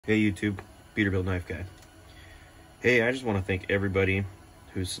Hey YouTube, Peterbilt Knife Guy. Hey, I just want to thank everybody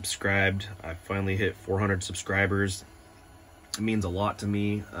who's subscribed. I finally hit 400 subscribers. It means a lot to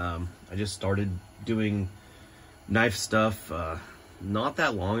me. I just started doing knife stuff not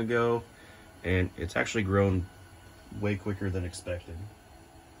that long ago, and it's actually grown way quicker than expected,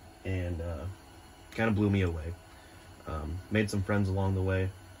 and kind of blew me away. Made some friends along the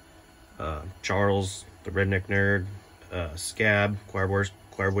way. Charles, the Redneck Nerd, Scab, Choir Boys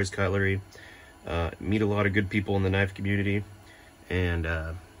Cutlery. Meet a lot of good people in the knife community, and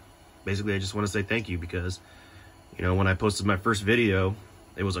basically I just want to say thank you, because you know, when I posted my first video,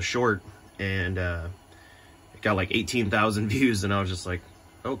 it was a short, and it got like 18,000 views, and I was just like,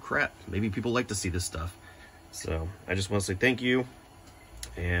 oh crap, maybe people like to see this stuff. So I just want to say thank you,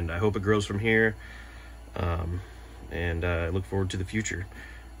 and I hope it grows from here, and I look forward to the future.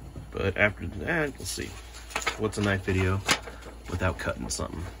 But after that, let's see, what's a knife video without cutting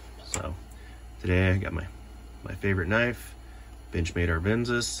something? So today I got my favorite knife, Benchmade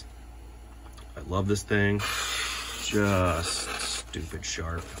Arvensis. I love this thing, just stupid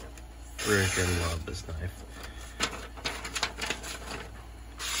sharp. Freaking love this knife.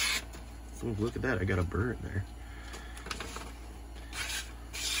 Oh, look at that, I got a burr in there.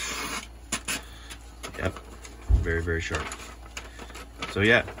 Yep, very, very sharp. So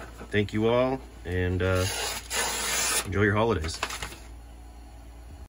yeah, thank you all, and enjoy your holidays.